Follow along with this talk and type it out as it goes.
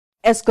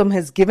Eskom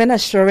has given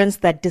assurance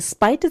that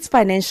despite its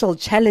financial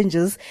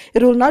challenges,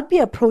 it will not be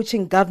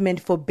approaching government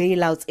for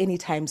bailouts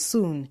anytime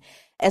soon.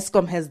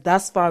 Eskom has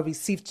thus far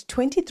received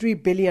 23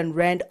 billion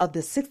rand of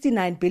the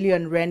 69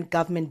 billion rand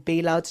government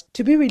bailout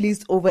to be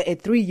released over a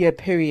 3-year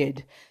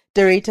period.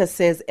 Dorita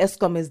says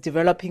Eskom is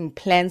developing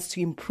plans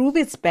to improve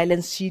its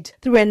balance sheet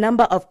through a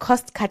number of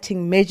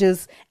cost-cutting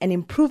measures and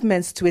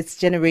improvements to its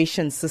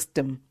generation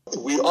system.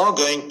 We are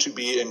going to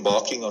be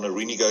embarking on a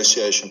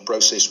renegotiation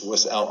process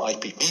with our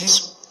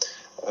IPPs.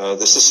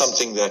 This is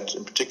something that,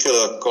 in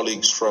particular,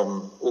 colleagues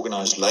from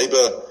organised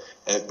labour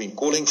have been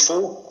calling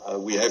for.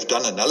 We have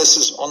done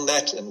analysis on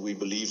that, and we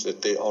believe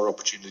that there are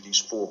opportunities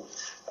for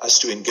us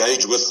to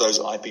engage with those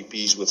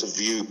IPPs with a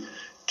view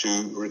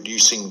to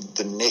reducing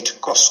the net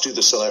cost to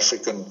the South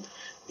African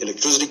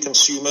electricity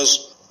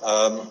consumers.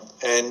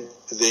 And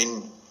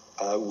then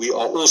we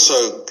are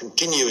also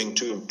continuing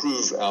to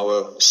improve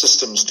our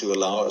systems to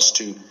allow us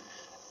to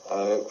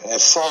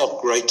have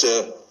far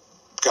greater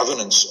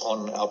governance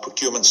on our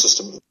procurement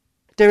system.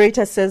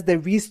 Dorita says the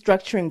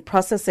restructuring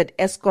process at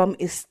Eskom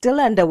is still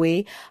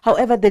underway.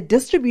 However, the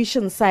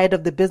distribution side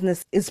of the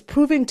business is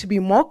proving to be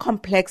more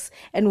complex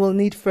and will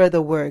need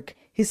further work.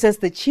 He says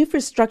the Chief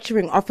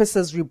Restructuring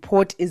Officer's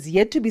report is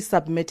yet to be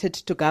submitted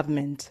to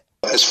government.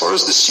 As far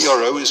as the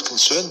CRO is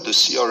concerned, the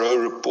CRO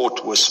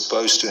report was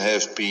supposed to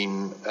have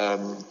been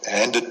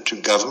handed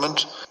to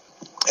government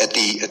at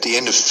the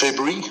end of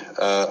February.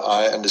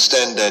 I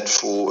understand that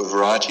for a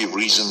variety of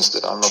reasons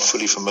that I'm not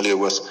fully familiar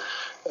with,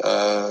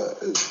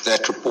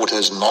 that report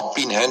has not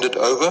been handed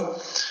over,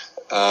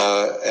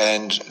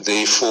 and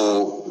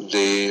therefore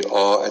there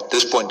are at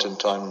this point in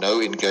time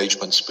no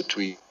engagements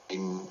between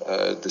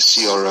the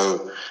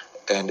CRO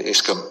and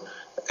Eskom,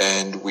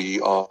 and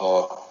we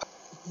are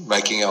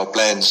making our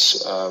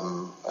plans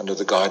under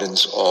the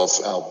guidance of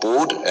our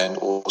board and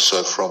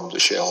also from the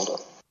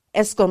shareholder.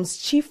 Eskom's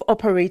Chief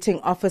Operating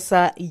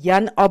Officer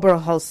Jan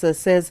Oberholzer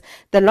says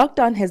the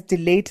lockdown has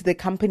delayed the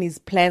company's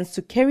plans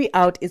to carry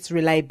out its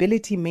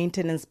reliability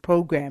maintenance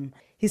program.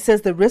 He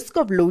says the risk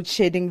of load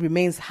shedding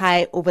remains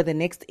high over the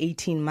next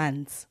 18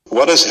 months.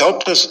 What has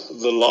helped us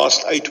the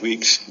last 8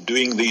 weeks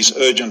doing these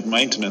urgent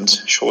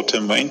maintenance,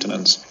 short-term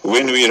maintenance,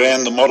 when we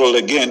ran the model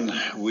again,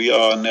 we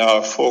are now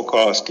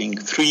forecasting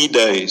 3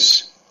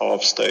 days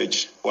of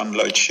stage 1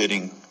 load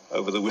shedding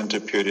over the winter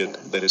period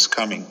that is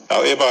coming.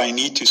 However, I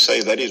need to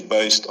say that is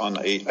based on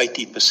a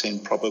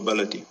 80%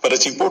 probability. But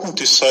it's important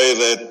to say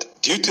that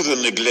due to the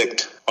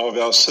neglect of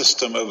our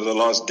system over the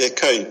last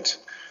decade,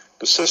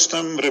 the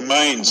system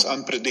remains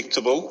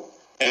unpredictable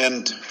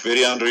and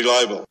very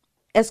unreliable.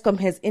 Eskom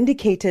has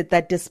indicated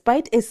that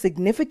despite a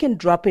significant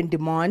drop in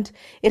demand,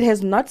 it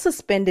has not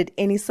suspended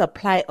any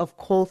supply of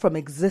coal from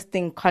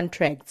existing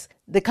contracts.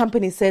 The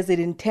company says it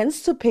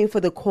intends to pay for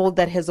the coal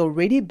that has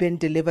already been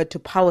delivered to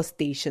power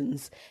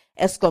stations.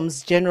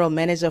 Eskom's General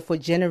Manager for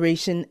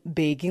Generation,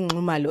 Bheki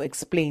Nxumalo,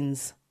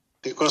 explains.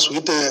 Because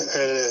with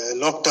the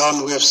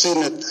lockdown, we have seen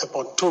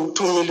about 2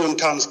 million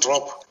tons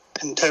drop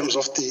in terms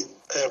of the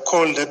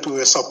coal that we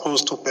were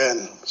supposed to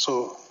burn.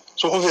 So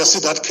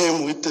obviously that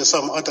came with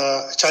some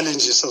other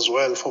challenges as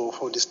well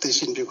for the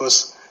station,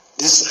 because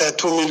this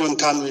 2 million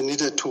ton we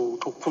needed to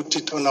put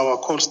it on our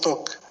coal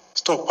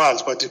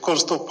stockpiles, but the coal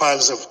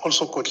stockpiles have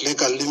also got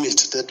legal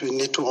limits that we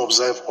need to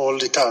observe all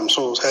the time.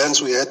 So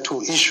hence we had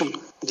to issue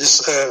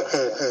this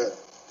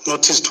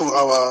notice to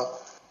our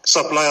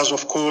suppliers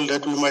of coal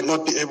that we might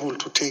not be able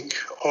to take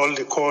all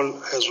the coal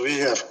as we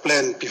have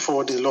planned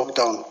before the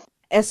lockdown.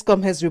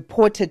 Eskom has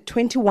reported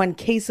 21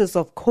 cases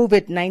of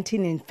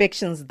COVID-19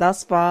 infections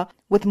thus far,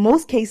 with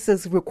most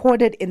cases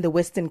recorded in the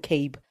Western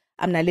Cape.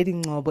 I'm Naledi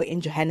Ngcobo in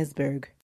Johannesburg.